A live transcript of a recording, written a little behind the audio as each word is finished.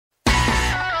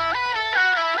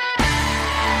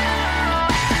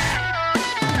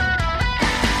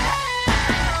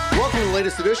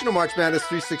latest edition of March Madness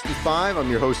 365.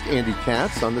 I'm your host, Andy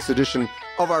Katz. On this edition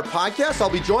of our podcast, I'll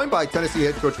be joined by Tennessee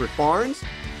head coach Rick Barnes,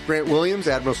 Grant Williams,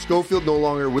 Admiral Schofield, no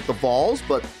longer with the Vols,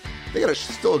 but they got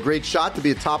still a great shot to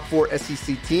be a top 4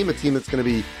 SEC team, a team that's going to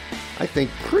be, I think,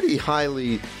 pretty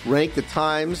highly ranked at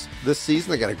times this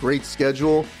season. They got a great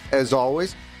schedule, as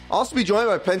always. I'll also be joined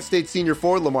by Penn State senior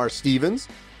forward Lamar Stevens.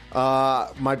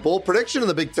 My bold prediction in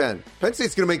the Big Ten: Penn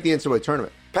State's going to make the NCAA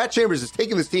tournament. Pat Chambers is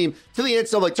taking this team to the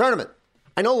NCAA tournament.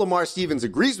 I know Lamar Stevens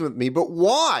agrees with me, but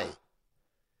why?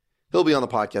 He'll be on the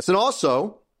podcast. And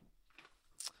also,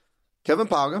 Kevin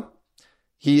Pauga.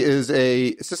 He is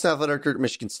a assistant athletic director at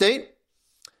Michigan State.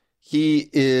 He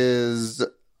is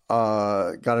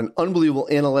got an unbelievable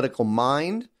analytical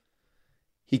mind.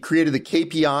 He created the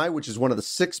KPI, which is one of the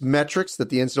 6 metrics that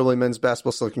the NCAA Men's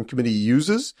Basketball Selection Committee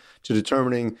uses to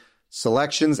determining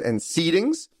selections and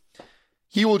seedings.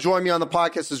 He will join me on the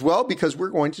podcast as well because we're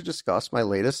going to discuss my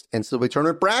latest NCAA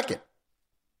tournament bracket.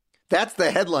 That's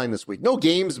the headline this week. No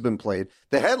games have been played.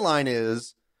 The headline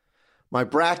is my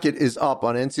bracket is up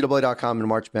on NCAA.com in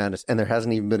March Madness, and there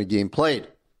hasn't even been a game played.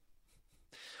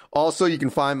 Also, you can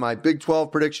find my Big 12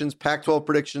 predictions, Pac-12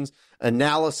 predictions,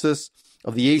 analysis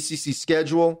of the ACC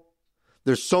schedule.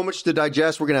 There's so much to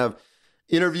digest. We're going to have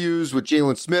interviews with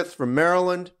Jalen Smith from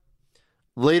Maryland.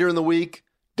 Later in the week,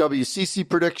 WCC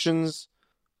predictions,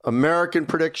 American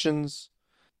predictions,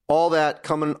 all that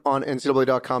coming on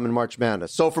NCAA.com in March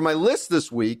Madness. So for my list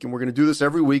this week, and we're going to do this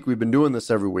every week, we've been doing this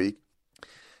every week,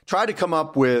 try to come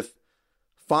up with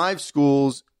 5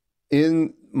 schools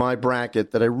in my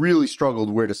bracket that I really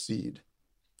struggled where to seed.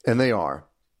 And they are.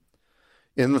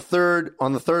 On the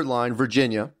third line,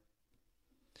 Virginia.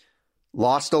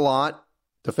 Lost a lot,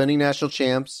 defending national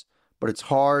champs, but it's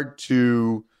hard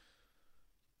to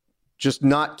just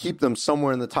not keep them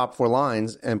somewhere in the top 4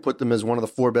 lines and put them as one of the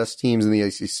 4 best teams in the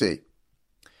ACC.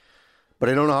 But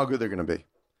I don't know how good they're going to be.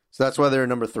 So that's why they're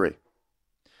number 3.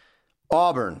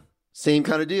 Auburn, same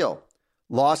kind of deal.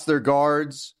 Lost their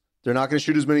guards. They're not going to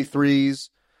shoot as many threes,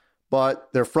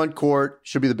 but their front court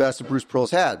should be the best that Bruce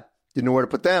Pearl's had. Didn't know where to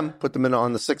put them in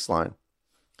on the 6th line.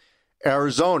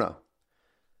 Arizona,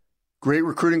 great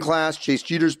recruiting class. Chase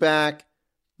Jeter's back.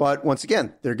 But once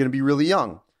again, they're going to be really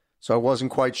young. So I wasn't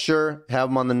quite sure. Have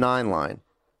them on the 9 line.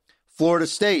 Florida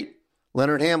State,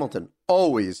 Leonard Hamilton,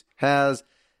 always has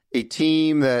a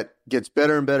team that gets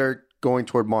better and better going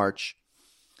toward March.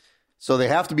 So they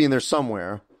have to be in there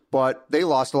somewhere, but they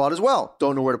lost a lot as well.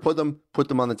 Don't know where to put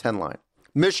them on the 10 line.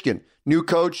 Michigan, new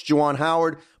coach, Juwan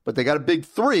Howard, but they got a big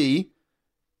 3.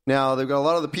 Now, they've got a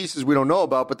lot of the pieces we don't know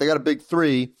about, but they got a big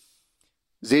 3.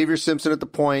 Xavier Simpson at the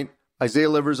point, Isaiah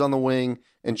Livers on the wing,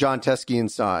 and John Teskey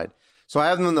inside. So I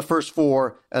have them in the first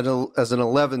 4 as an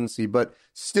 11 seed, but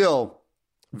still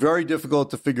very difficult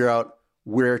to figure out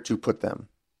where to put them.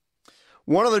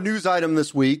 One other news item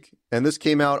this week, and this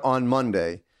came out on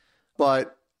Monday,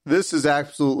 but this is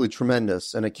absolutely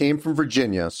tremendous, and it came from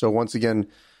Virginia. So once again,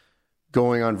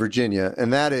 going on Virginia,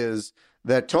 and that is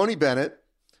that Tony Bennett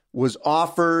was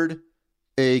offered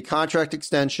a contract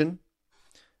extension,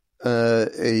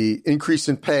 a increase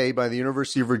in pay by the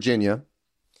University of Virginia.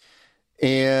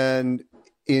 And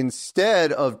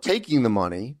instead of taking the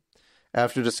money,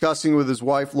 after discussing with his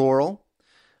wife, Laurel,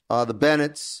 the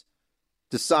Bennetts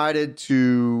decided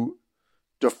to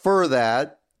defer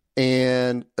that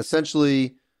and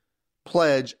essentially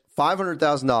pledge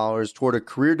 $500,000 toward a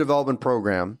career development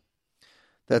program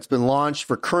that's been launched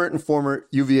for current and former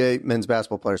UVA men's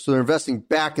basketball players. So they're investing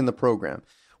back in the program,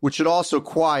 which should also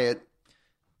quiet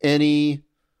any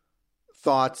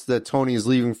thoughts that Tony is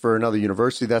leaving for another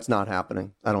university. That's not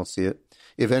happening. I don't see it.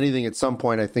 If anything, at some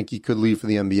point, I think he could leave for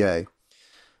the NBA.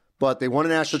 But they won a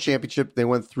national championship. They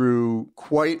went through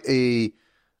quite a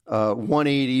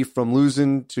 180 from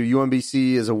losing to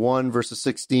UMBC as a 1 versus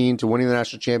 16 to winning the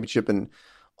national championship in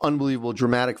unbelievable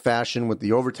dramatic fashion with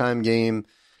the overtime game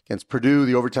against Purdue,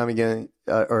 the overtime again,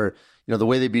 the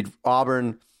way they beat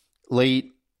Auburn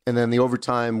late, and then the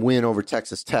overtime win over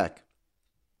Texas Tech.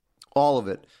 All of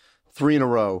it. 3 in a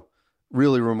row.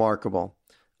 Really remarkable.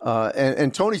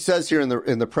 And Tony says here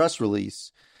in the press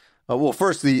release,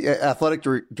 first, the athletic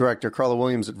director, Carla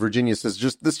Williams at Virginia, says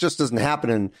this just doesn't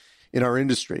happen in our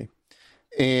industry.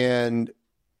 And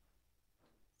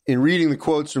in reading the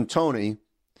quotes from Tony,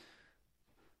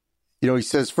 he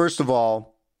says, first of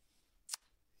all,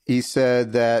 he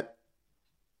said that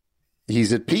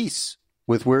he's at peace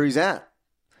with where he's at.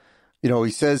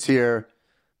 He says here,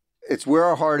 it's where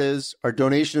our heart is. Our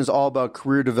donation is all about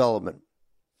career development.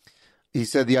 He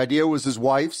said the idea was his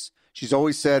wife's. She's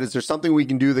always said, is there something we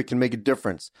can do that can make a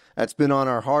difference? That's been on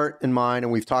our heart and mind,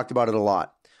 and we've talked about it a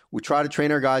lot. We try to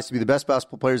train our guys to be the best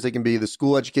basketball players they can be. The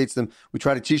school educates them. We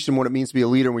try to teach them what it means to be a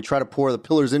leader, and we try to pour the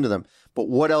pillars into them. But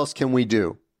what else can we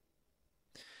do?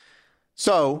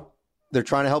 So they're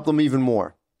trying to help them even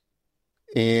more.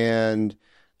 And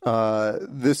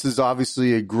this is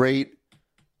obviously a great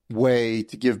way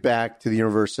to give back to the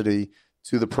university,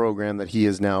 to the program that he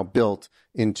has now built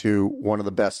into one of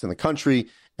the best in the country.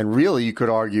 And really, you could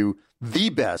argue, the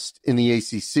best in the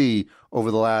ACC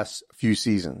over the last few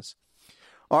seasons.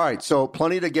 All right, so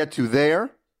plenty to get to there.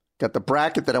 Got the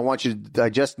bracket that I want you to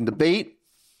digest and debate.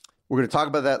 We're going to talk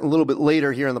about that a little bit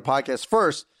later here on the podcast.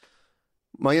 First,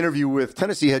 my interview with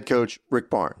Tennessee head coach Rick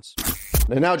Barnes.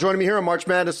 And now joining me here on March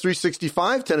Madness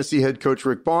 365, Tennessee head coach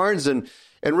Rick Barnes. And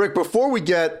Rick, before we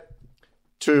get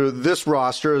to this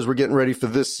roster as we're getting ready for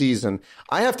this season,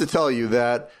 I have to tell you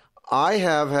that I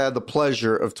have had the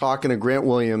pleasure of talking to Grant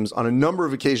Williams on a number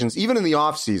of occasions, even in the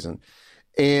offseason.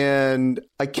 And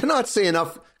I cannot say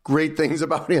enough great things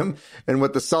about him and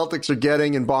what the Celtics are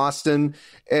getting in Boston.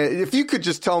 And if you could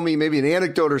just tell me maybe an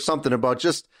anecdote or something about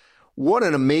just what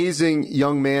an amazing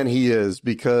young man he is,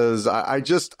 because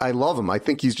I love him. I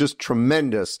think he's just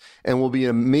tremendous and will be an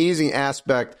amazing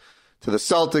aspect to the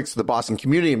Celtics, to the Boston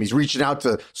community. And he's reaching out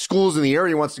to schools in the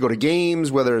area, wants to go to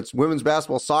games, whether it's women's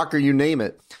basketball, soccer, you name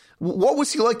it. What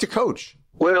was he like to coach?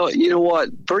 Well, you know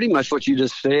what? Pretty much what you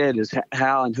just said is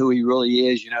how and who he really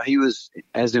is. You know, he was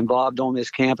as involved on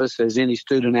this campus as any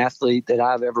student athlete that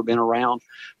I've ever been around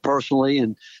personally,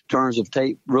 in terms of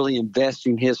really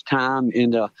investing his time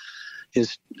into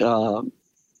his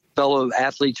fellow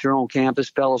athletes here on campus,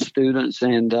 fellow students,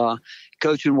 and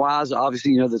coaching wise,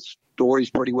 obviously, you know, the story's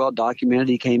pretty well documented.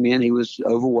 He came in, he was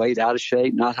overweight, out of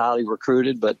shape, not highly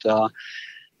recruited, but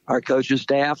our coaching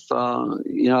staff,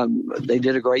 you know, they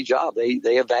did a great job. They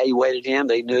evaluated him.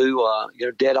 They knew,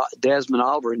 you know, Desmond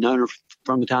Oliver had known her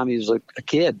from the time he was a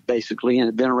kid, basically, and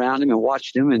had been around him and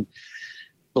watched him and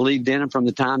believed in him from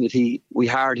the time that we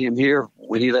hired him here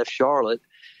when he left Charlotte.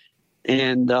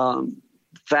 And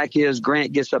fact is,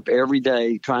 Grant gets up every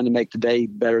day trying to make the day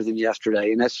better than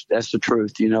yesterday, and that's the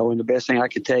truth, you know. And the best thing I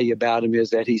can tell you about him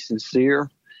is that he's sincere.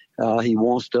 He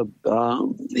wants to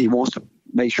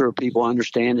make sure people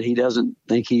understand that he doesn't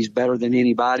think he's better than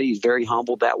anybody. He's very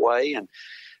humbled that way. And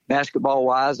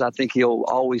basketball-wise, I think he'll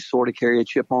always sort of carry a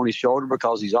chip on his shoulder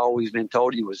because he's always been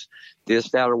told he was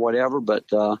this, that, or whatever. But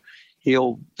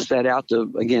he'll set out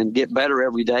to, again, get better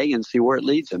every day and see where it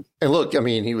leads him. And look, I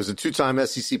mean, he was a two-time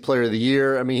SEC Player of the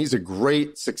Year. I mean, he's a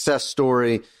great success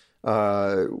story,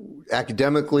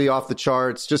 academically off the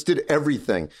charts, just did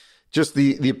everything. Just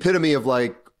the epitome of,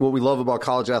 like, what we love about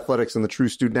college athletics and the true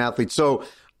student athlete. So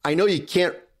I know you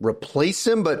can't replace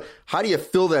him, but how do you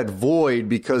fill that void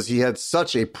because he had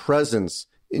such a presence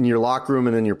in your locker room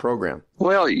and in your program?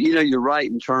 Well, you know, you're right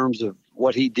in terms of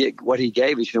what he did, what he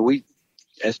gave us. You know,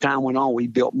 as time went on, we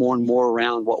built more and more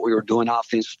around what we were doing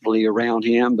offensively around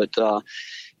him. But,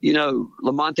 you know,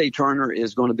 Lamonte Turner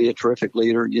is going to be a terrific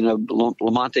leader. You know,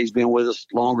 Lamonte's been with us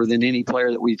longer than any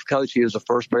player that we've coached. He was the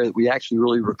first player that we actually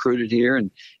really recruited here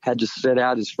and had to sit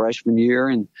out his freshman year.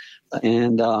 And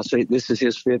so this is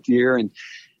his fifth year and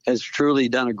has truly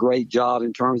done a great job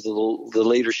in terms of the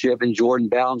leadership. And Jordan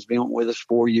Bowden's been with us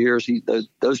 4 years.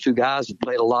 Those two guys have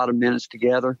played a lot of minutes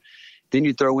together. Then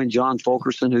you throw in John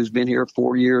Fulkerson, who's been here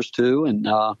 4 years too. And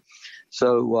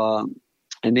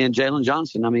and then Jalen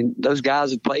Johnson. I mean, those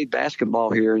guys have played basketball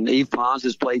here, and Yves Pons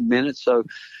has played minutes. So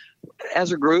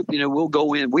as a group, you know, we'll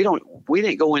go in. We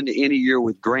didn't go into any year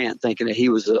with Grant thinking that he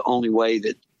was the only way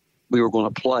that we were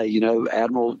going to play. You know,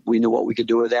 Admiral, we knew what we could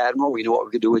do with Admiral. We knew what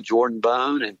we could do with Jordan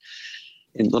Bone and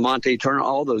Lamonte Turner,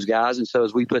 all those guys. And so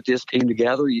as we put this team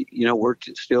together, you know, we're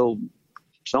still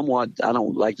somewhat, I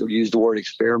don't like to use the word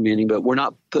experimenting, but we're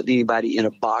not putting anybody in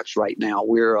a box right now.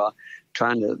 We're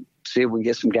trying to see if we can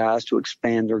get some guys to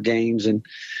expand their games and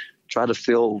try to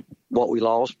fill what we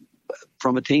lost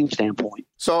from a team standpoint.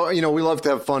 So, you know, we love to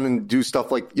have fun and do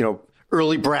stuff like, you know,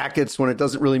 early brackets when it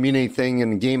doesn't really mean anything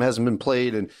and the game hasn't been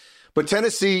played. But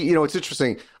Tennessee, you know, it's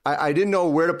interesting. I didn't know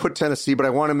where to put Tennessee, but I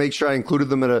want to make sure I included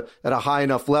them at a high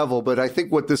enough level. But I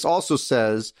think what this also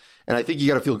says, and I think you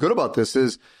got to feel good about this,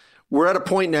 is we're at a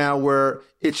point now where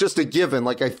it's just a given.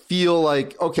 Like, I feel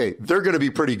like, okay, they're going to be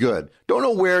pretty good. Don't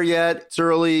know where yet. It's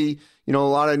early, you know, a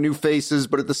lot of new faces,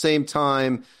 but at the same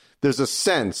time, there's a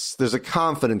sense, there's a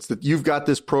confidence that you've got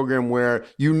this program where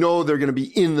you know they're going to be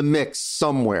in the mix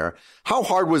somewhere. How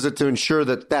hard was it to ensure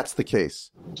that that's the case?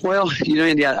 Well, you know,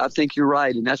 Andy, I think you're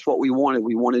right, and that's what we wanted.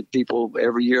 We wanted people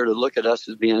every year to look at us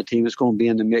as being a team that's going to be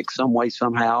in the mix some way,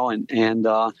 somehow.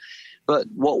 But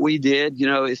what we did, you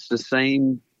know, it's the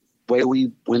same way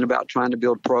we went about trying to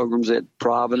build programs at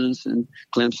Providence and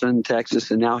Clemson,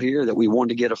 Texas, and now here, that we wanted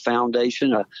to get a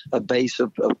foundation, a base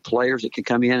of players that could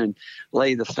come in and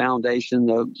lay the foundation,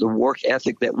 the work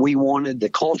ethic that we wanted, the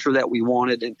culture that we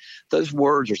wanted. And those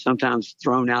words are sometimes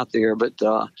thrown out there, but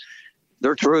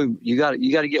they're true. You got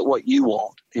to get what you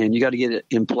want, and you got to get it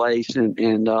in place. And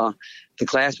the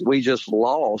class that we just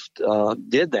lost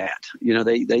did that.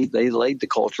 They laid the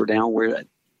culture down where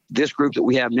this group that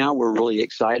we have now, we're really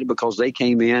excited because they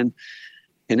came in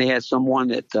and they had someone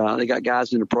that they got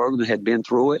guys in the program that had been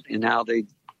through it, and now they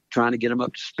trying to get them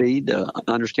up to speed.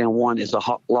 Understand one is a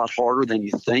lot harder than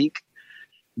you think.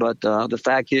 But the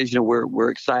fact is,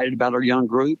 we're excited about our young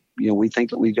group. We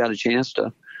think that we've got a chance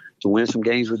to win some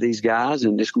games with these guys,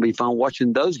 and it's going to be fun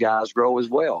watching those guys grow as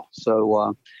well.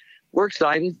 So we're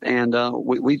excited, and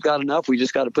we've got enough. We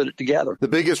just got to put it together. The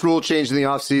biggest rule change in the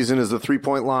offseason is the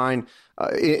three-point line.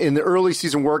 In the early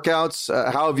season workouts,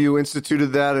 how have you instituted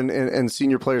that and seen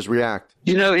your players react?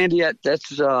 Andy,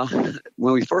 that's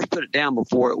when we first put it down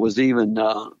before it was even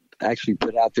actually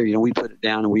put out there. We put it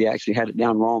down, and we actually had it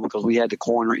down wrong because we had the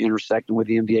corner intersecting with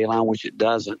the NBA line, which it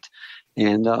doesn't.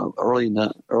 And early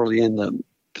in the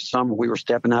summer, we were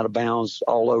stepping out of bounds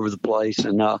all over the place.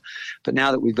 And but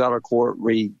now that we've got our court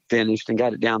refinished and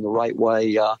got it down the right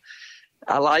way,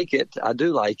 I like it. I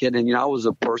do like it. And I was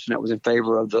a person that was in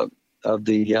favor of the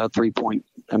 3-point.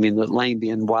 I mean, the lane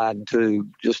being widened too,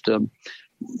 just to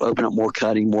open up more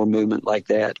cutting, more movement like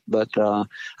that. But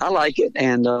I like it,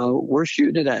 and we're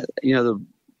shooting it at.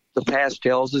 The past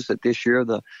tells us that this year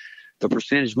the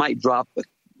percentage might drop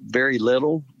very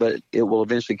little, but it will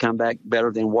eventually come back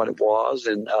better than what it was.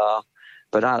 And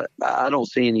but I don't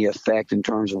see any effect in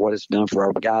terms of what it's done for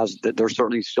our guys. That they're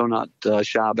certainly still not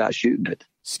shy about shooting it.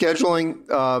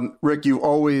 Scheduling, Rick, you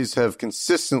always have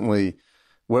consistently,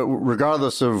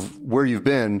 regardless of where you've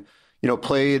been,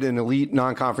 played an elite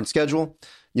non-conference schedule.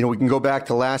 We can go back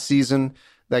to last season,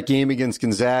 that game against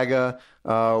Gonzaga,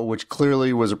 which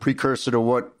clearly was a precursor to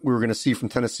what we were going to see from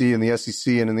Tennessee in the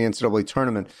SEC and in the NCAA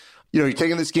tournament. You're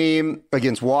taking this game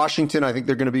against Washington. I think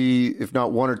they're going to be, if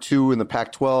not one or two, in the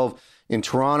Pac-12 in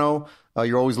Toronto.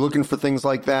 You're always looking for things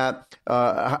like that.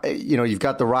 You've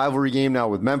got the rivalry game now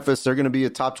with Memphis. They're going to be a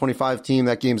top 25 team.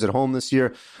 That game's at home this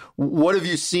year. What have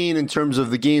you seen in terms of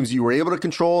the games you were able to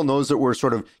control and those that were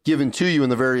sort of given to you in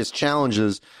the various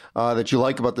challenges that you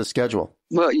like about this schedule?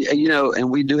 Well, and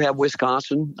we do have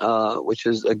Wisconsin, which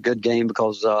is a good game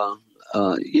because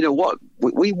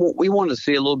we want to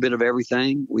see a little bit of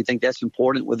everything. We think that's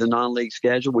important with the non-league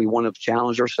schedule. We want to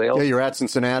challenge ourselves. Yeah, you're at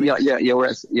Cincinnati. Yeah.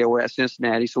 We're at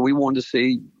Cincinnati. So we want to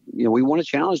see. We want to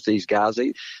challenge these guys.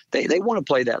 They want to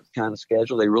play that kind of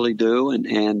schedule. They really do,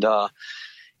 and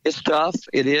it's tough.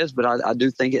 It is, but I do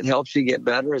think it helps you get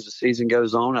better as the season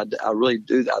goes on. I really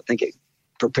do. I think it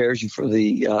prepares you for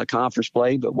the conference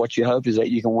play, but what you hope is that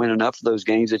you can win enough of those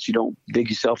games that you don't dig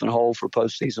yourself in a hole for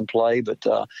postseason play. But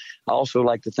I also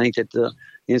like to think that the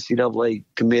NCAA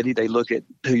committee, they look at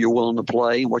who you're willing to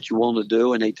play and what you're willing to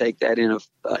do, and they take that in.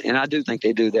 And I do think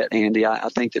they do that, Andy. I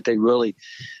think that they really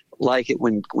like it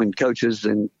when coaches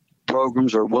and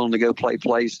programs are willing to go play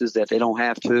places that they don't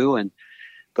have to.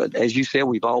 But as you said,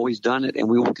 we've always done it, and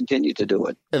we will continue to do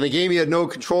it. And the game you had no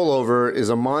control over is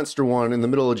a monster one in the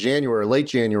middle of January, late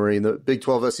January, in the Big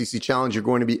 12 SEC Challenge. You're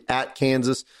going to be at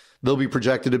Kansas. They'll be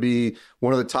projected to be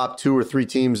one of the top 2 or 3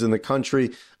 teams in the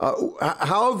country.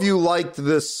 How have you liked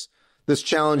this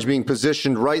challenge being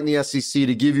positioned right in the SEC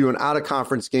to give you an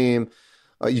out-of-conference game,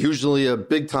 usually a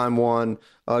big-time one,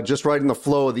 just right in the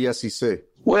flow of the SEC?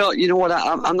 Well, you know what?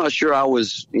 I'm not sure I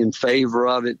was in favor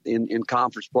of it in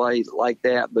conference play like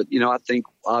that. But, I think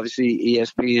obviously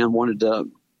ESPN wanted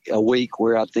a week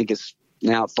where I think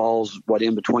now it falls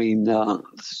in between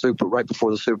right before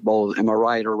the Super Bowl. Am I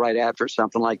right? Or right after,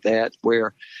 something like that,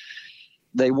 where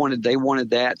they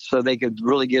wanted that so they could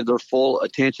really give their full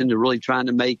attention to really trying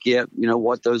to make it,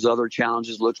 what those other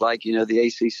challenges look like, the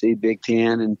ACC, Big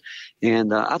Ten.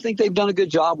 And I think they've done a good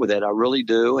job with that. I really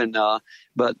do. And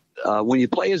but when you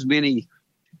play as many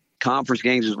conference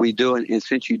games as we do, and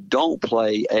since you don't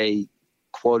play a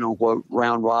quote unquote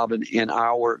round robin in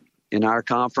our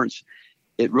conference,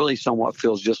 it really somewhat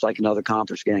feels just like another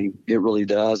conference game. It really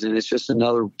does. And it's just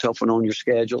another tough one on your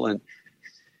schedule.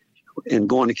 And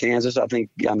going to Kansas, I've been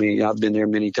there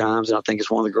many times, and I think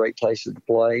it's one of the great places to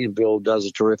play, and Bill does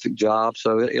a terrific job.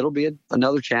 So it'll be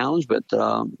another challenge, but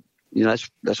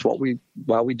that's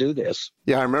why we do this.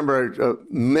 Yeah, I remember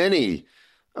many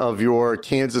of your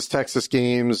Kansas-Texas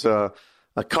games, a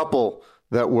couple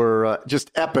that were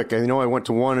just epic. I went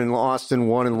to one in Austin,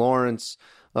 one in Lawrence,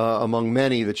 among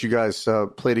many that you guys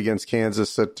played against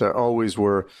Kansas that always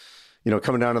were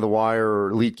coming down to the wire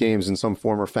or elite games in some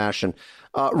form or fashion.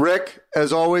 Rick,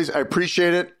 as always, I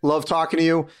appreciate it. Love talking to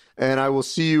you. And I will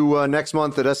see you next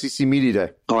month at SEC Media Day.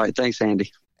 All right. Thanks,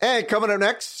 Andy. And coming up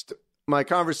next, my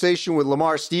conversation with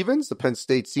Lamar Stevens, the Penn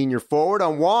State senior forward,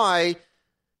 on why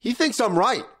he thinks I'm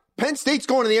right. Penn State's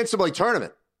going to the NCAA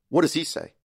tournament. What does he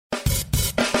say?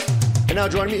 And now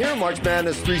joining me here, March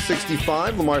Madness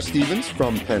 365, Lamar Stevens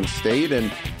from Penn State.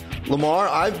 And Lamar,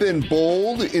 I've been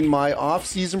bold in my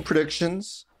off-season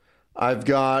predictions. I've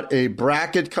got a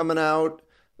bracket came out,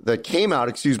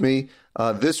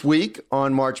 this week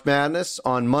on March Madness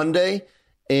on Monday.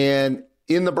 And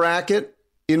in the bracket,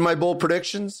 in my bold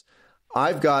predictions,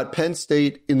 I've got Penn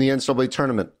State in the NCAA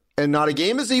tournament. And not a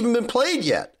game has even been played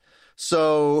yet.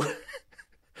 So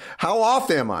how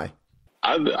off am I?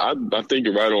 I think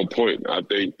you're right on point. I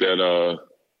think that,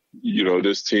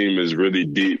 this team is really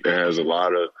deep. It has a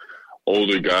lot of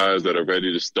older guys that are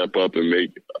ready to step up and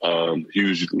make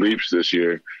huge leaps this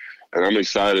year. And I'm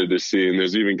excited to see. And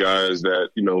there's even guys that,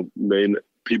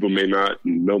 people may not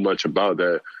know much about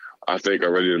that I think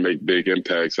are ready to make big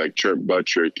impacts, like Trent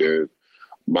Buttrick and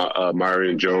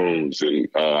Myron Jones and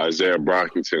Isaiah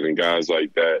Brockington and guys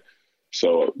like that.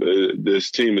 So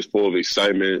this team is full of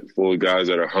excitement, full of guys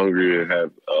that are hungry and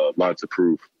have lots to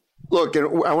prove. Look, and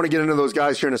I want to get into those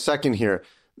guys here in a second here.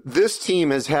 This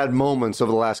team has had moments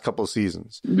over the last couple of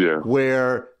seasons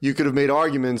where you could have made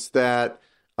arguments that,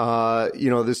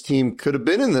 this team could have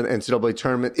been in the NCAA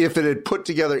tournament if it had put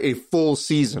together a full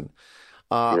season.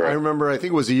 Right. I remember, I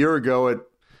think it was a year ago, trying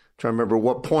to remember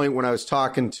what point, when I was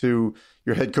talking to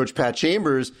your head coach, Pat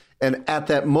Chambers, and at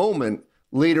that moment,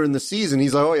 later in the season,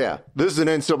 he's like, oh, yeah, this is an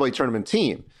NCAA tournament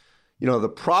team. The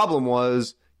problem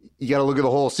was you got to look at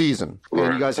the whole season. Right.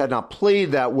 And you guys had not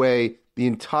played that way the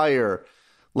entire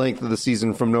length of the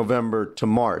season from November to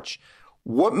March.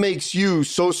 What makes you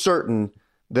so certain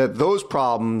that those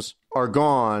problems are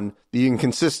gone, the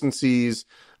inconsistencies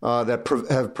that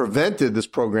have prevented this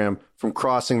program from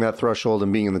crossing that threshold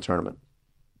and being in the tournament?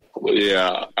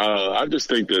 Yeah, I just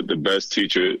think that the best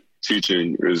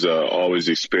teaching is always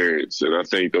experience. And I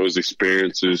think those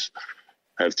experiences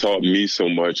have taught me so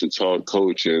much and taught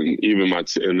coach and even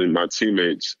my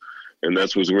teammates. And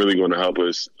that's what's really going to help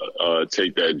us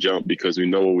take that jump, because we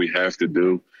know what we have to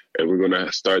do. And we're going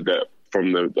to start that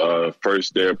from the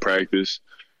first day of practice.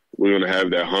 We're going to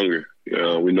have that hunger.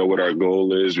 We know what our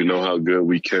goal is. We know how good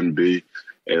we can be.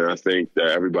 And I think that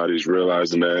everybody's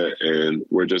realizing that, and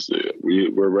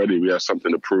we're ready. We have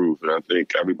something to prove. And I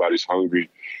think everybody's hungry.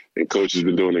 And coach has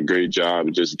been doing a great job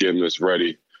of just getting us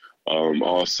ready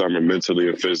all summer, mentally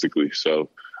and physically. So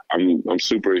I'm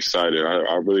super excited.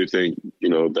 I really think,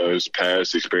 those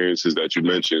past experiences that you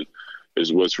mentioned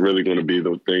is what's really going to be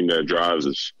the thing that drives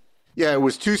us. Yeah, it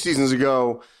was 2 seasons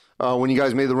ago when you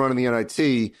guys made the run in the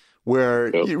NIT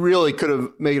where you really could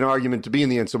have made an argument to be in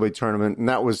the NCAA tournament, and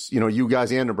that was, you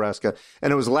guys and Nebraska.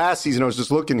 And it was last season, I was just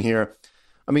looking here.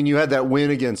 I mean, you had that win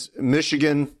against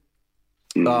Michigan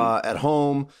at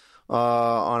home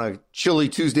on a chilly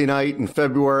Tuesday night in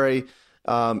February.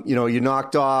 You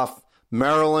knocked off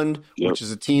Maryland, which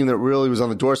is a team that really was on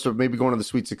the doorstep, maybe going to the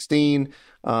Sweet 16.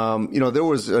 There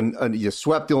was you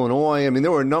swept Illinois. I mean,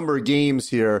 there were a number of games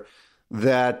here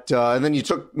that, and then you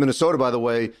took Minnesota, by the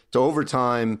way, to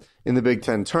overtime in the Big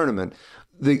Ten tournament.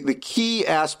 The key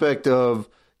aspect of,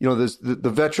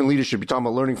 the veteran leadership, you're talking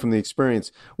about learning from the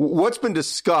experience. What's been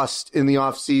discussed in the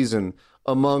offseason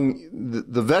among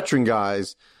the veteran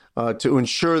guys to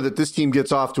ensure that this team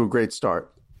gets off to a great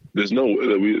start?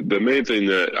 The main thing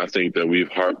that I think that we've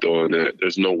harped on, that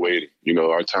there's no waiting.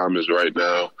 Our time is right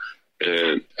now,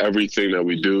 and everything that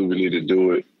we do, we need to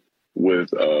do it with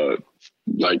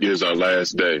like it's our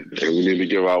last day, and we need to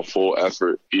give our full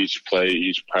effort each play,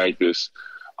 each practice,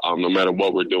 no matter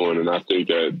what we're doing. And I think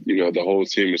that the whole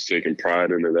team is taking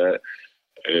pride into that.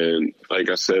 And like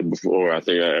I said before, I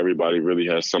think that everybody really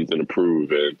has something to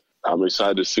prove, and I'm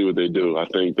excited to see what they do. I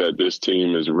think that this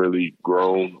team has really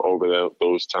grown over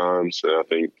those times, and I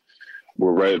think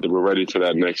we're ready for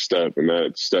that next step, and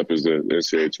that step is the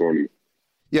NCAA tournament.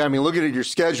 Yeah, I mean, looking at your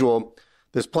schedule,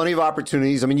 there's plenty of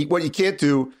opportunities. I mean, what you can't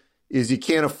do is you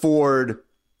can't afford,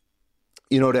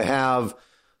 to have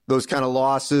those kind of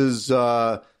losses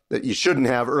that you shouldn't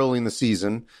have early in the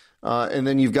season. And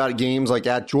then you've got games like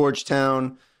at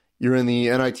Georgetown. You're in the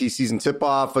NIT season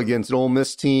tip-off against an Ole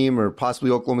Miss team or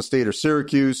possibly Oklahoma State or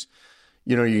Syracuse.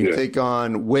 You can take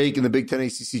on Wake in the Big Ten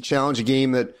ACC Challenge, a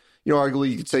game that, arguably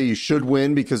you could say you should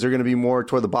win because they're going to be more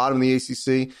toward the bottom of the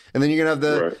ACC. And then you're going to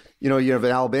have you have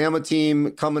an Alabama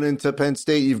team coming into Penn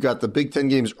State. You've got the Big Ten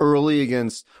games early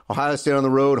against Ohio State on the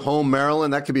road, home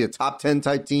Maryland. That could be a top 10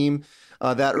 type team.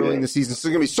 that early in the season. So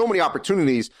there's going to be so many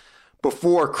opportunities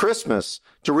before Christmas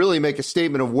to really make a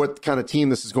statement of what kind of team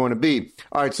this is going to be.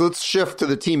 All right, so let's shift to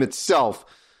the team itself.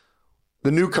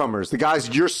 The newcomers, the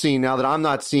guys you're seeing now that I'm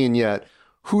not seeing yet.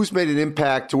 Who's made an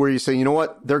impact to where you say, you know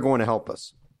what, they're going to help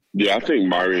us? Yeah, I think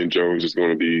Marion Jones is going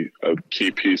to be a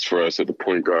key piece for us at the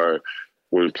point guard.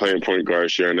 When playing point guard,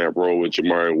 sharing that role with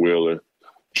Jamari Wheeler.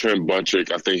 Trent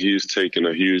Buttrick, I think he's taken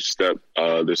a huge step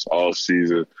this all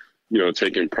season,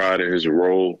 taking pride in his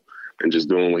role and just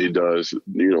doing what he does,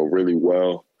 really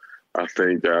well. I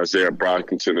think that Isaiah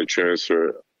Brockington, the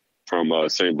transfer from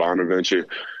St. Bonaventure,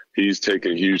 he's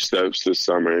taken huge steps this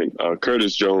summer. And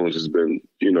Curtis Jones has been,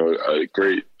 a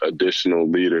great additional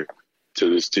leader to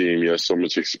this team. He has so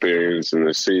much experience and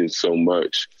has seen so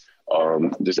much.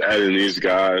 Just adding these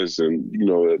guys and,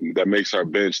 that makes our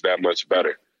bench that much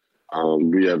better.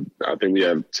 I think we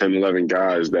have 10, 11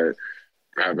 guys that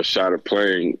have a shot of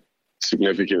playing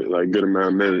significant, good amount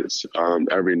of minutes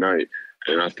every night.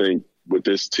 And I think with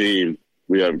this team,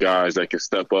 we have guys that can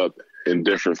step up in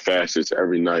different facets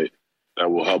every night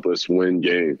that will help us win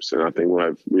games. And I think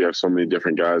we have so many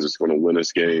different guys that's going to win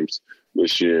us games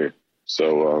this year.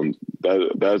 So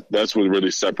that's what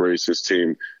really separates this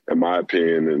team, in my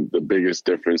opinion, and the biggest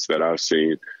difference that I've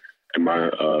seen in my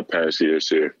past years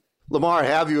here. Lamar, I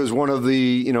have you as one of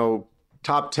the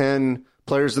top 10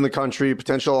 players in the country,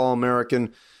 potential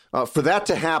All-American. For that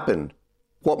to happen,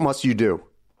 what must you do?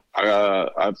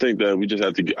 I think that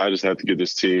I just have to get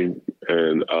this team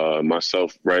and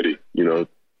myself ready,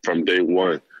 from day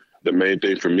one. The main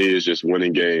thing for me is just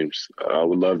winning games. I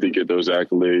would love to get those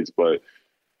accolades, but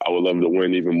I would love to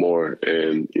win even more.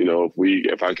 And,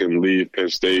 if I can leave Penn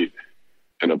State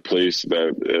in a place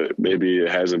that maybe it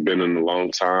hasn't been in a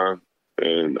long time,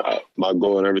 and my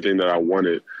goal and everything that I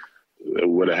wanted, it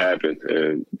would have happened.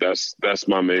 And that's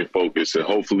my main focus. And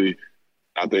hopefully,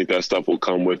 I think that stuff will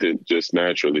come with it just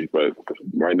naturally. But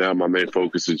right now, my main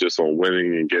focus is just on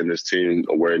winning and getting this team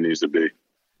where it needs to be.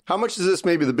 How much is this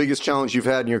maybe the biggest challenge you've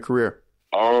had in your career?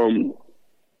 I don't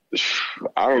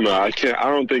know. I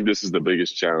don't think this is the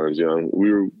biggest challenge.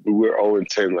 We were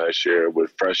 0-10 last year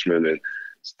with freshmen and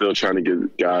still trying to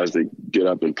get guys to get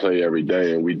up and play every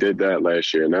day. And we did that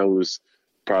last year. And that was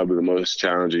probably the most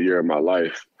challenging year of my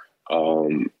life.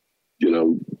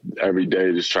 Every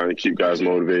day just trying to keep guys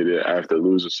motivated after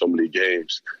losing so many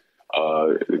games.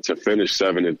 To finish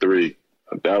 7-3,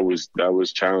 that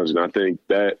was challenging. I think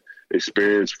that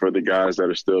experience for the guys that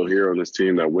are still here on this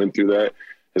team that went through that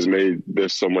has made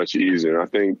this so much easier. And I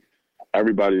think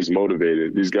everybody's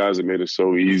motivated. These guys have made it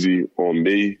so easy on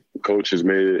me. The coach has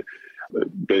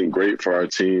been great for our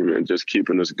team and just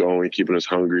keeping us going, keeping us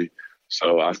hungry.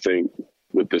 So I think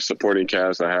with the supporting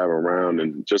cast I have around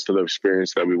and just the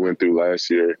experience that we went through last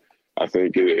year, I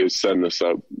think it's setting us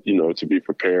up, to be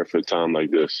prepared for a time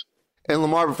like this. And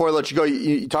Lamar, before I let you go,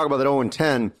 you talk about that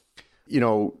 0-10,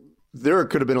 there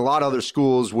could have been a lot of other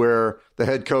schools where the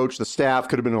head coach, the staff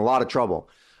could have been in a lot of trouble.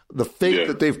 The faith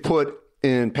that they've put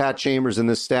in Pat Chambers and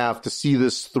this staff to see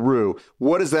this through,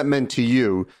 what has that meant to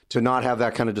you to not have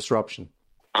that kind of disruption?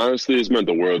 Honestly, it's meant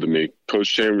the world to me.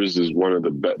 Coach Chambers is one of the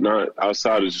best, not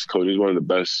outside of just coach, he's one of the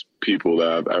best people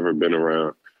that I've ever been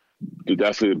around.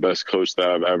 Definitely the best coach that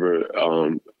I've ever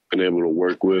been able to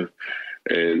work with.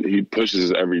 And he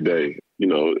pushes us every day.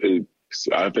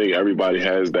 I think everybody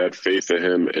has that faith in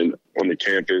him and on the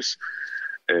campus.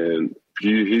 And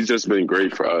he's just been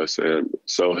great for us. And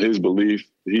so his belief,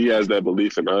 he has that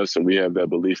belief in us and we have that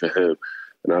belief in him.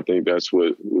 And I think that's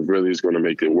what really is going to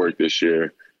make it work this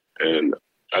year. And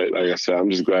like I said,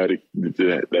 I'm just glad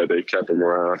that they kept him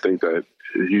around. I think that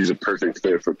he's a perfect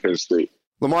fit for Penn State.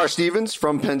 Lamar Stevens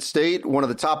from Penn State, one of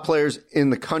the top players in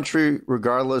the country,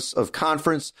 regardless of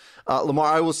conference. Lamar,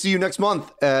 I will see you next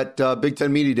month at Big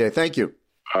Ten Media Day. Thank you.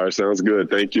 All right, sounds good.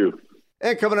 Thank you.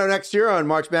 And coming up next year on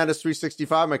March Madness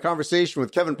 365, my conversation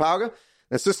with Kevin Pauga, an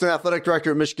assistant athletic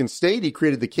director at Michigan State. He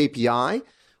created the KPI,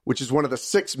 which is one of the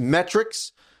 6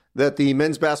 metrics that the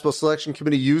men's basketball selection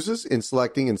committee uses in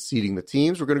selecting and seeding the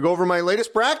teams. We're going to go over my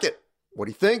latest bracket, what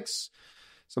he thinks,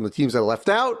 some of the teams I left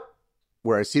out,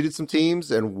 where I seeded some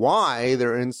teams, and why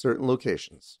they're in certain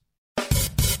locations.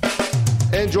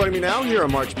 And joining me now here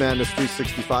on March Madness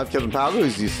 365, Kevin Pauga,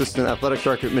 who's the assistant athletic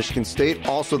director at Michigan State,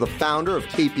 also the founder of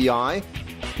KPI,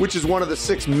 which is one of the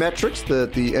 6 metrics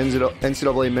that the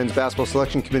NCAA Men's Basketball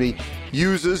Selection Committee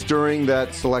uses during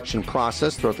that selection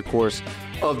process throughout the course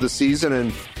of the season.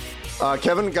 And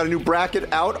Kevin got a new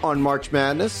bracket out on March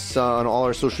Madness on all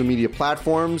our social media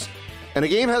platforms. And a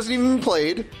game hasn't even been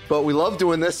played, but we love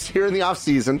doing this here in the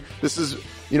offseason. This is,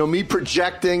 me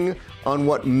projecting on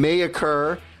what may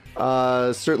occur,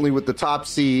 certainly with the top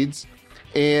seeds.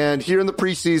 And here in the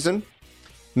preseason,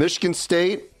 Michigan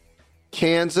State,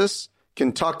 Kansas,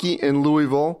 Kentucky, and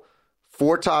Louisville,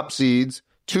 4 top seeds.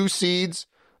 2 seeds,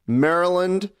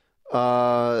 Maryland,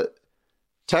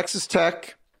 Texas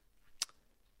Tech,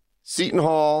 Seton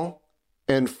Hall,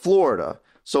 and Florida.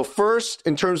 So first,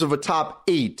 in terms of a top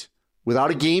 8,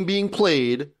 without a game being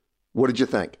played, what did you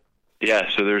think? Yeah,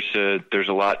 so there's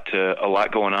a lot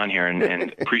going on here,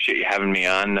 and appreciate you having me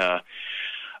on.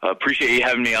 Appreciate you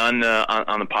having me on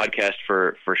the podcast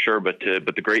for sure. But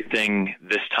the great thing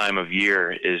this time of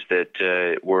year is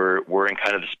that we're in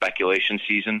kind of the speculation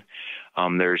season.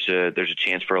 There's a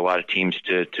chance for a lot of teams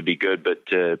to be good, but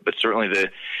certainly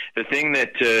the thing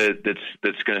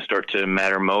that's going to start to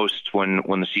matter most when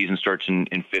the season starts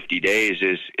in 50 days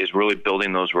is really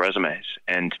building those resumes.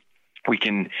 And we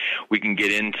can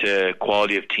get into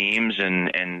quality of teams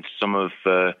and some of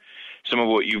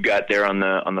what you've got there on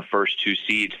the first 2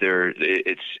 seeds there.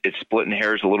 It's splitting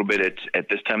hairs a little bit at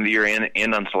this time of the year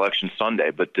and on Selection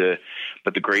Sunday. But the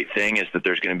great thing is that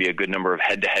there's going to be a good number of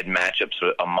head-to-head matchups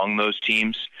among those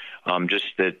teams. Just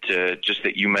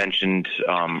that you mentioned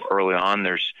early on,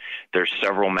 there's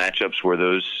several matchups where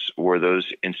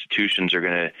those institutions are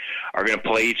going to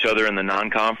play each other in the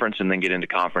non-conference and then get into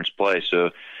conference play.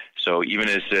 So even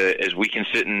as we can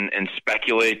sit and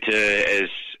speculate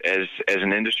as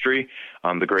an industry,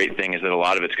 the great thing is that a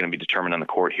lot of it's going to be determined on the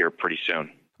court here pretty soon.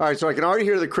 All right, so I can already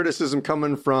hear the criticism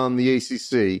coming from the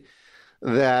ACC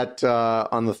that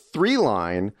on the 3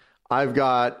 line, I've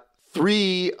got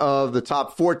 3 of the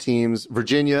top 4 teams.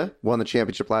 Virginia won the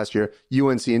championship last year,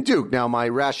 UNC, and Duke. Now, my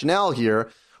rationale here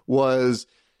was,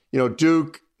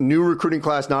 Duke, new recruiting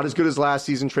class, not as good as last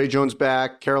season. Trey Jones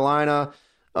back. Carolina,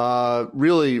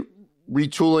 really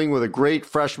retooling with a great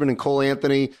freshman in Cole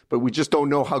Anthony, but we just don't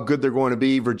know how good they're going to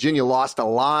be. Virginia lost a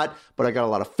lot, but I got a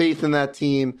lot of faith in that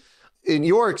team. In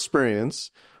your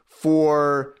experience,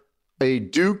 for a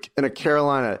Duke and a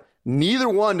Carolina, neither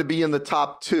one to be in the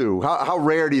top 2, how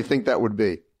rare do you think that would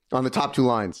be on the top 2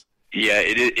 lines? Yeah,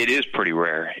 it is pretty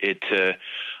rare.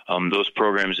 Those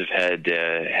programs have had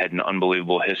an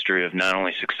unbelievable history of not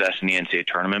only success in the NCAA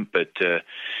tournament, but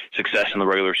success in the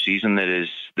regular season that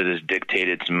has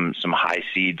dictated some high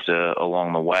seeds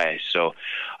along the way. So,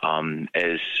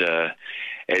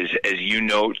 as you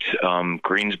note,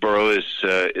 Greensboro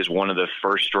is one of the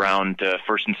first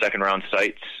and second round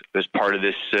sites as part of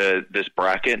this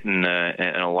bracket, and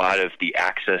a lot of the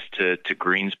access to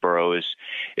Greensboro is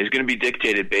going to be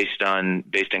dictated based on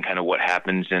kind of what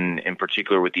happens in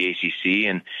particular with the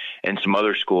ACC and some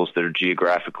other schools that are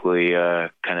geographically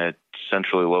kind of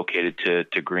centrally located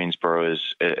to Greensboro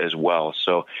as well.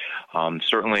 So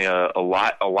certainly a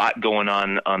lot going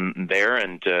on there,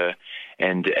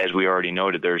 and as we already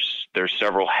noted, there's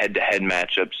several head-to-head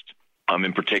matchups.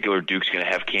 In particular, Duke's going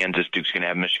to have Kansas, Duke's going to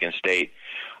have Michigan State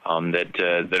that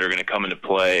are going to come into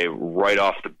play right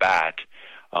off the bat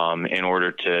in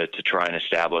order to try and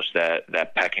establish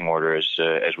that pecking order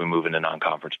as we move into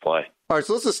non-conference play. All right,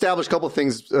 so let's establish a couple of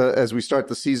things as we start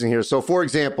the season here. So, for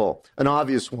example, an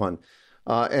obvious one,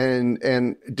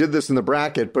 and did this in the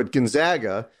bracket, but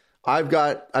Gonzaga,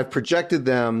 I've projected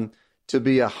them to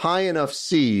be a high enough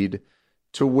seed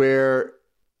to where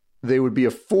they would be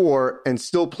a 4 and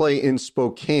still play in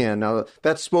Spokane. Now,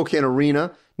 that's Spokane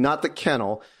Arena, not the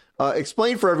Kennel.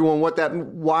 Explain for everyone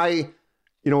why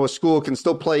a school can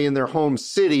still play in their home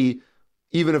city,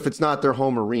 even if it's not their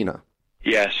home arena.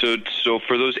 Yeah, so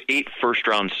for those 8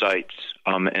 first-round sites,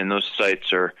 and those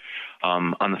sites are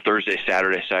on the Thursday,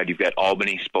 Saturday side, you've got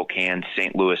Albany, Spokane,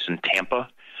 St. Louis, and Tampa.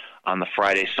 On the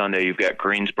Friday, Sunday, you've got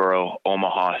Greensboro,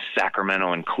 Omaha,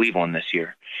 Sacramento, and Cleveland this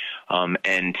year.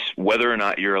 And whether or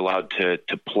not you're allowed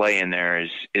to play in there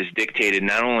is dictated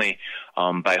not only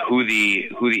by who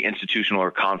the institutional or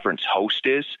conference host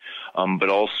is, but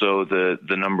also the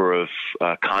number of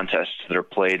contests that are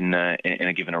played in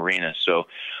a given arena. So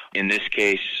in this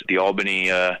case, the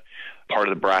Albany part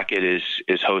of the bracket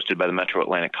is hosted by the Metro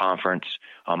Atlantic Conference.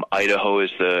 Idaho is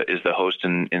the host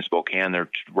in Spokane. They're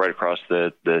right across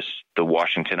the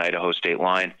Washington-Idaho state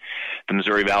line. The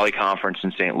Missouri Valley Conference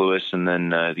in St. Louis, and then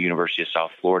the University of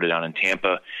South Florida down in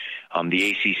Tampa.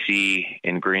 The ACC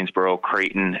in Greensboro,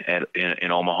 Creighton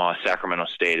in Omaha, Sacramento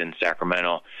State in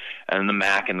Sacramento, and the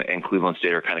MAC and Cleveland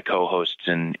State are kind of co-hosts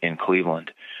in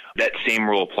Cleveland. That same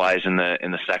rule applies in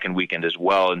the second weekend as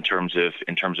well in terms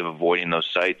of avoiding those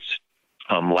sites.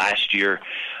 Last year,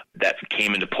 that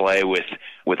came into play with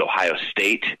Ohio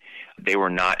State. They were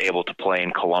not able to play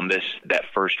in Columbus that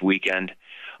first weekend.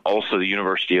 Also, the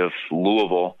University of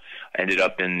Louisville ended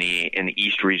up in the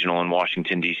East Regional in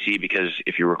Washington, D.C., because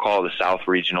if you recall the South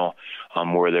Regional,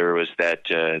 where there was that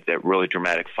really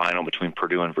dramatic final between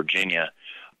Purdue and Virginia,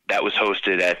 that was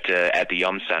hosted at the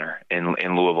Yum Center in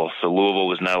Louisville. So Louisville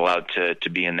was not allowed to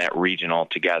be in that region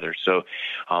altogether. So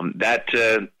that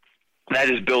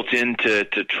is built in to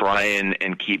try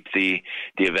and keep the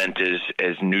event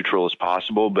as neutral as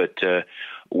possible. But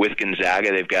with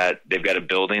Gonzaga, they've got a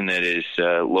building that is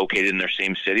located in their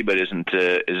same city, but isn't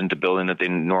a building that they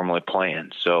normally play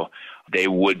in. So they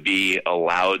would be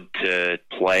allowed to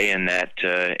play in that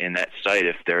site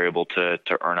if they're able to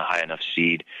earn a high enough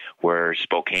seed, where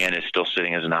Spokane is still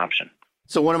sitting as an option.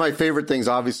 So one of my favorite things,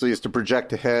 obviously, is to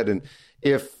project ahead, and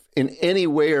if in any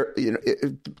way, or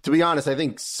to be honest, I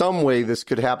think some way this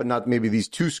could happen. Not maybe these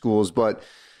two schools, but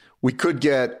we could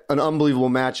get an unbelievable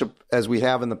matchup as we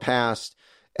have in the past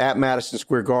at Madison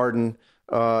Square Garden.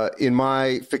 In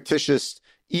my fictitious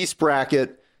East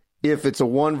bracket, if it's a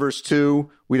 1 versus 2,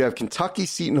 we'd have Kentucky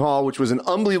Seton Hall, which was an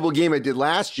unbelievable game I did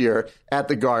last year at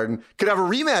the Garden. Could have a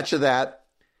rematch of that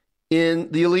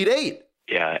in the Elite Eight.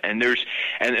 Yeah, and there's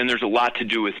a lot to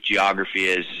do with geography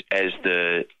as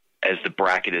the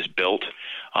bracket is built.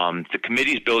 The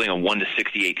committee's building a 1 to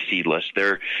 68 seed list.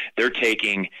 They're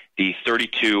taking the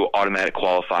 32 automatic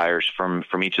qualifiers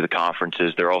from each of the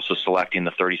conferences. They're also selecting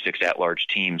the 36 at-large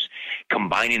teams,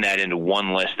 combining that into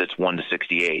one list that's 1 to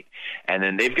 68. And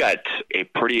then they've got a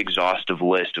pretty exhaustive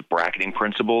list of bracketing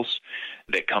principles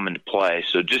that come into play.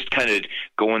 So just kind of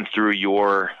going through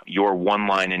your one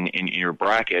line in your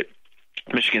bracket,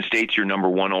 Michigan State's your number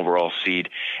 1 overall seed,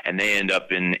 and they end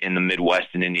up in the Midwest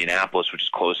in Indianapolis, which is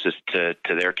closest to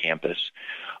their campus.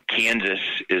 Kansas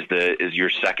is your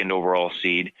 2nd overall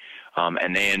seed,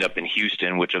 and they end up in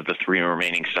Houston, which of the 3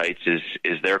 remaining sites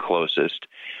is their closest.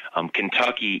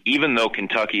 Kentucky, even though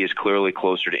Kentucky is clearly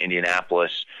closer to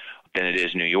Indianapolis than it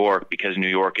is New York, because New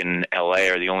York and LA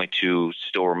are the only 2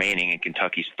 still remaining, and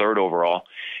Kentucky's 3rd overall.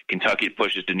 Kentucky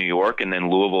pushes to New York, and then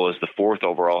Louisville is the 4th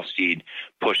overall seed,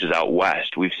 pushes out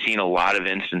west. We've seen a lot of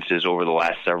instances over the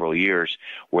last several years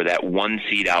where that 1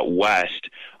 seed out west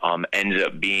ends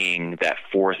up being that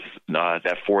fourth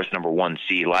number 1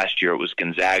 seed. Last year it was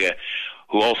Gonzaga,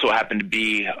 who also happened to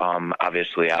be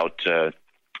obviously out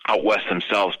west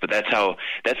themselves, but that's how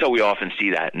we often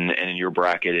see that, and in your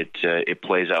bracket it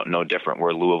plays out no different,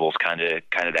 where Louisville's kind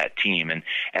of that team, and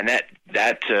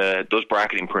that those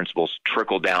bracketing principles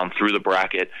trickle down through the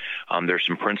bracket. There's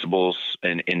some principles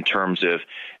in terms of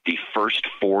the first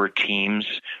 4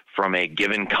 teams from a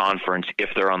given conference, if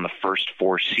they're on the first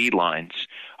 4 seed lines,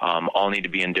 all need to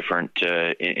be in different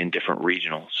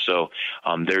regionals. So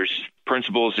there's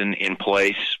principles in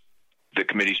place. The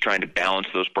committee's trying to balance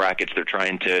those brackets. They're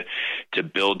trying to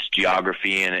build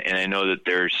geography, and I know that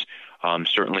there's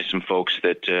certainly some folks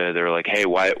that they're like, hey,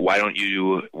 why don't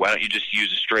you just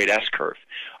use a straight S curve?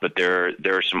 But there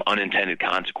are some unintended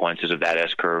consequences of that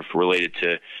S curve related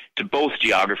to both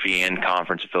geography and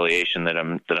conference affiliation that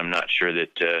I'm not sure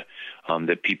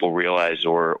that people realize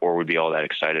or would be all that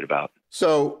excited about.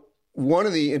 So one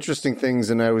of the interesting things,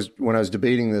 and when I was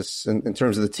debating this in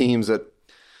terms of the teams that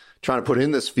trying to put in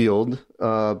this field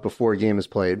before a game is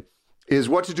played, is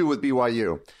what to do with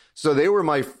BYU. So they were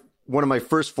one of my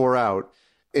first 4 out,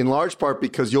 in large part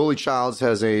because Yoli Childs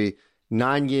has a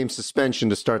 9-game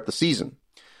suspension to start the season.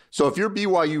 So if you're a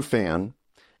BYU fan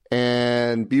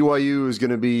and BYU is going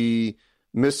to be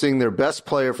missing their best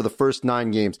player for the first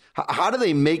 9 games, how do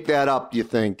they make that up, do you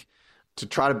think, to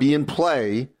try to be in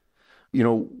play?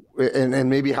 And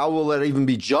maybe how will that even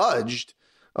be judged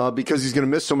because he's going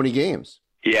to miss so many games?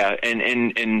 Yeah,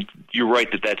 and you're right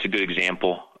that that's a good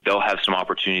example. They'll have some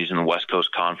opportunities in the West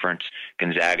Coast Conference,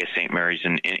 Gonzaga, St. Mary's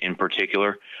in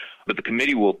particular. But the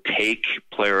committee will take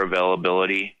player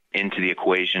availability into the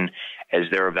equation as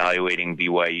they're evaluating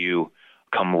BYU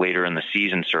come later in the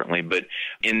season, certainly. But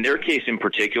in their case in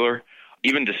particular,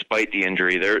 even despite the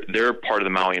injury, they're part of the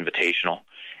Maui Invitational.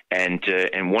 And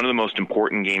one of the most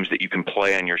important games that you can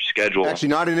play on your schedule. Actually,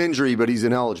 not an injury, but he's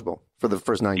ineligible for the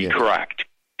first 9 games. Correct.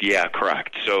 Yeah,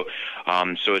 correct. So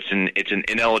it's an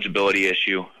ineligibility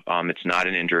issue. It's not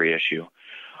an injury issue.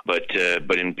 But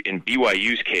in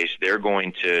BYU's case, they're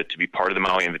going to be part of the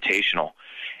Maui Invitational.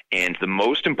 And the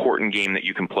most important game that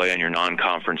you can play on your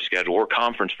non-conference schedule, or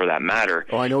conference for that matter.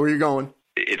 Oh, I know where you're going.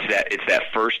 It's that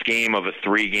first game of a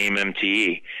 3-game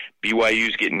MTE.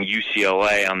 BYU's getting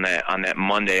UCLA on that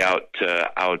Monday out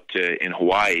in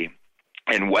Hawaii.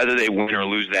 And whether they win or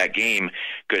lose that game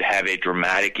could have a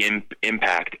dramatic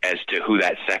impact as to who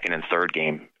that second and third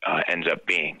game ends up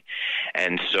being.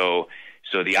 And so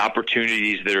the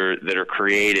opportunities that are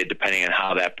created, depending on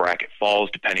how that bracket falls,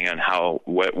 depending on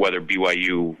whether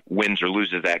BYU wins or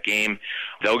loses that game,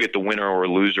 they'll get the winner or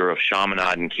loser of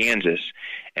Chaminade and Kansas.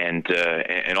 And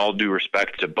all due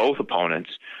respect to both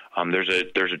opponents, there's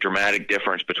a dramatic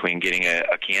difference between getting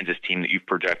a Kansas team that you've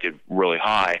projected really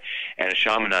high and a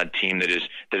Chaminade team that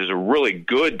is a really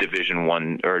good Division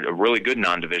I or a really good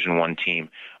non-Division I team,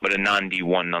 but a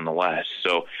non-D1 nonetheless.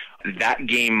 So that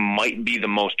game might be the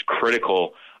most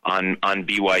critical on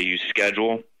BYU's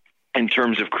schedule in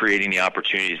terms of creating the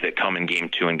opportunities that come in Game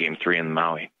 2 and Game 3 in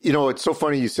Maui. It's so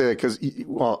funny you say that because,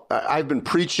 I've been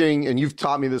preaching, and you've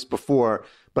taught me this before,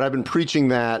 but I've been preaching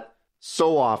that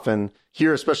so often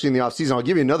here, especially in the offseason. I'll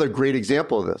give you another great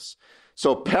example of this.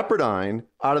 So Pepperdine,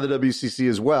 out of the WCC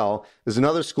as well, is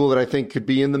another school that I think could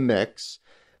be in the mix.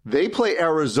 They play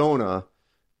Arizona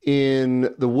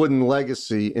in the Wooden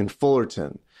Legacy in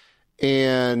Fullerton.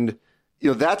 And,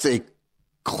 that's a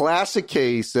classic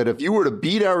case that if you were to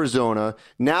beat Arizona,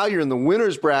 now you're in the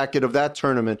winner's bracket of that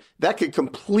tournament. That could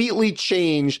completely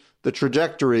change the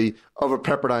trajectory of a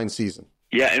Pepperdine season.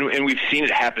 Yeah, and we've seen it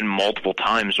happen multiple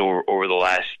times over the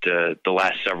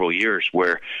last several years,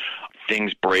 where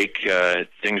things break the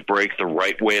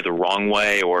right way, the wrong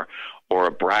way, or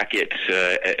a bracket,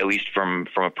 at least from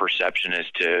a perception as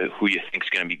to who you think is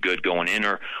going to be good going in,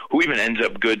 or who even ends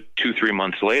up good 2-3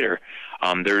 months later.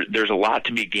 There's a lot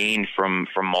to be gained from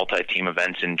multi-team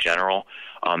events in general.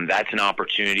 That's an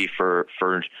opportunity for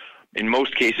in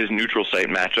most cases neutral site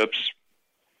matchups,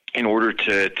 in order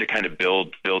to kind of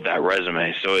build that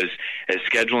resume. So as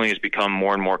scheduling has become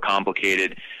more and more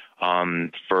complicated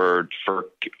for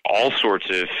all sorts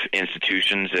of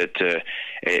institutions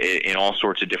in all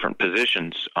sorts of different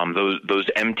positions, those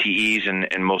MTEs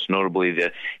and most notably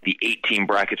the 8-team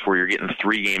brackets where you're getting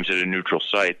 3 games at a neutral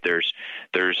site, there's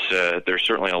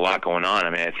certainly a lot going on. I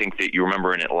mean, I think that you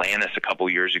remember in Atlantis a couple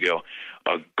years ago,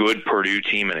 a good Purdue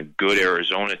team and a good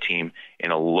Arizona team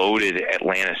in a loaded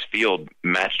Atlantis field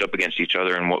matched up against each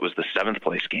other in what was the 7th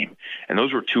place game. And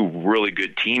those were 2 really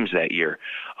good teams that year.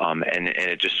 And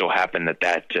it just so happened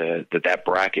that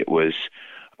bracket was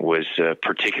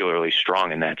particularly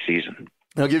strong in that season.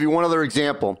 I'll give you one other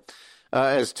example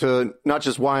as to not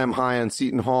just why I'm high on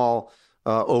Seton Hall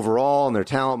overall and their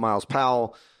talent, Miles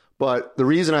Powell, but the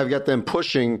reason I've got them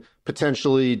pushing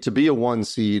potentially to be a 1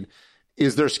 seed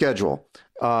is their schedule.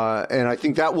 And I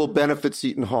think that will benefit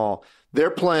Seton Hall. They're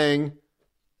playing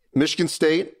Michigan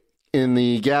State in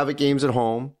the Gavitt games at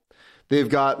home. They've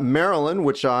got Maryland,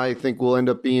 which I think will end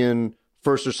up being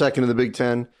first or second in the Big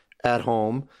Ten at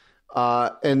home.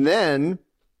 And then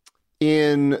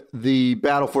in the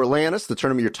Battle for Atlantis, the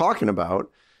tournament you're talking about,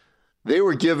 they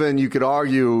were given, you could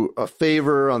argue, a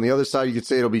favor. On the other side, you could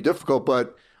say it'll be difficult,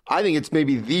 but I think it's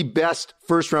maybe the best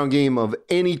first-round game of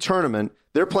any tournament.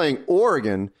 They're playing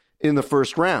Oregon in the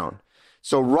first round.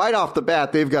 So right off the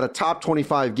bat, they've got a top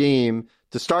 25 game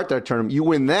to start that tournament. You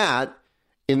win that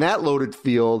in that loaded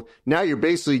field. Now you're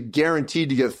basically guaranteed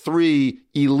to get 3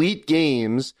 elite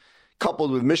games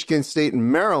coupled with Michigan State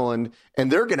and Maryland,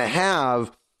 and they're going to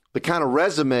have the kind of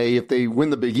resume, if they win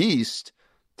the Big East,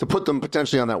 to put them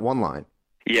potentially on that 1 line.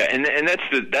 Yeah, and that's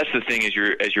the thing as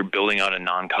you're building out a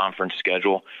non-conference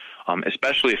schedule,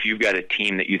 especially if you've got a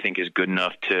team that you think is good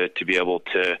enough to be able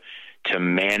to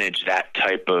manage that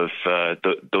type of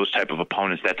those type of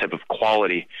opponents, that type of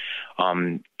quality.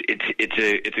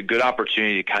 It's a good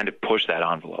opportunity to kind of push that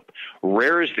envelope.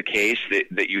 Rare is the case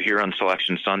that you hear on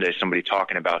Selection Sunday somebody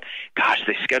talking about, gosh,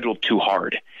 they scheduled too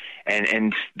hard.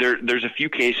 And there's a few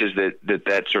cases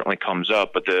that certainly comes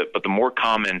up, but the more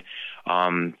common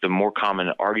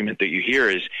argument that you hear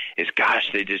is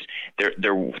gosh,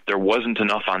 there wasn't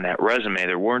enough on that resume.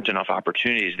 There weren't enough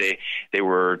opportunities. They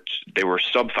were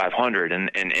sub 500,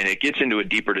 and it gets into a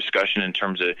deeper discussion in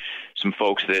terms of some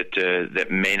folks that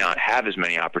may not have as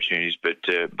many opportunities.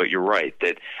 But you're right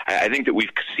that I think that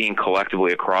we've seen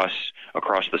collectively across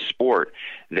the sport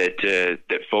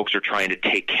that folks are trying to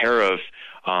take care of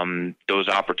those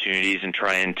opportunities and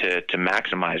trying to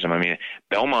maximize them. I mean,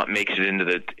 Belmont makes it into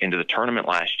the tournament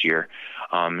last year,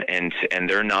 and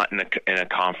they're not in a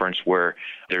conference where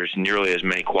there's nearly as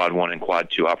many quad 1 and quad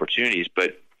 2 opportunities,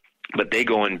 but they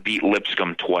go and beat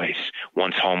Lipscomb twice,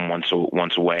 once home,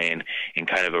 once away, in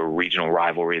kind of a regional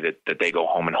rivalry that they go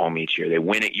home and home each year. They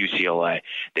win at UCLA.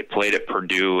 They played at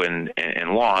Purdue and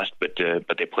lost, but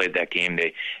they played that game.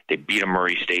 They beat a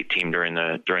Murray State team during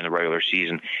the regular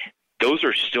season. Those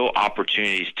are still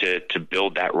opportunities to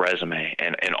build that resume.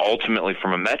 And ultimately,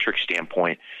 from a metric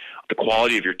standpoint, the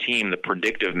quality of your team, the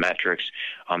predictive metrics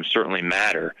certainly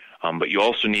matter. But you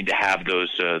also need to have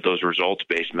those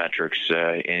results-based metrics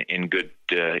in good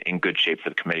shape for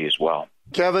the committee as well.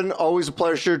 Kevin, always a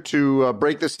pleasure to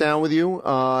break this down with you.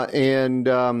 And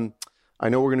I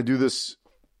know we're going to do this,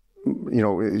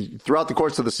 throughout the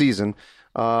course of the season.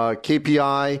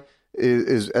 KPI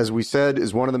is, as we said,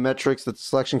 is one of the metrics that the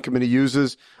selection committee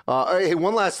uses. Hey,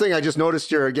 one last thing I just noticed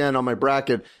here again on my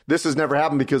bracket. This has never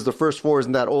happened because the first four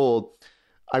isn't that old.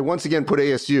 I once again put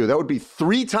ASU. That would be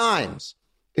 3 times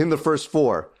in the first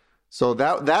four. So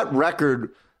that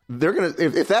record, they're gonna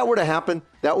if that were to happen,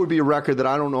 that would be a record that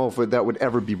I don't know if that would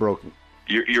ever be broken.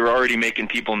 You're already making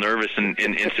people nervous in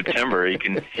September. You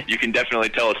can definitely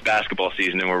tell it's basketball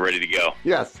season and we're ready to go.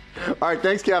 Yes. All right.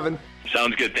 Thanks, Kevin.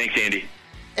 Sounds good. Thanks, Andy.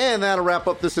 And that'll wrap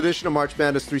up this edition of March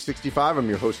Madness 365. I'm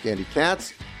your host, Andy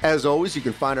Katz. As always, you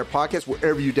can find our podcast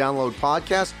wherever you download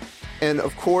podcasts. And,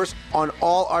 of course, on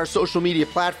all our social media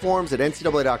platforms at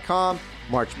ncaa.com,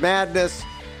 March Madness.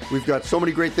 We've got so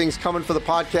many great things coming for the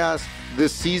podcast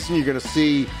this season. You're going to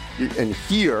see and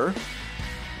hear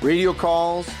radio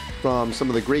calls from some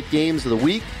of the great games of the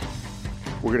week.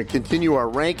 We're going to continue our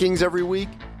rankings every week,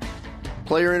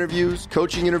 player interviews,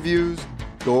 coaching interviews,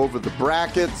 go over the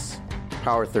brackets,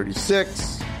 Power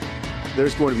 36.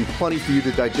 There's going to be plenty for you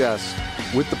to digest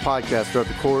with the podcast throughout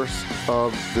the course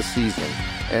of the season.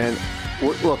 And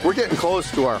we're getting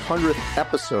close to our 100th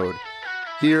episode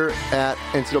here at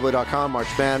ncaa.com, March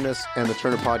Madness, and the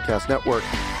Turner Podcast Network.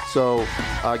 So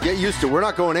get used to it. We're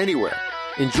not going anywhere.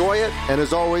 Enjoy it. And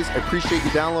as always, I appreciate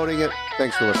you downloading it.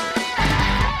 Thanks for listening.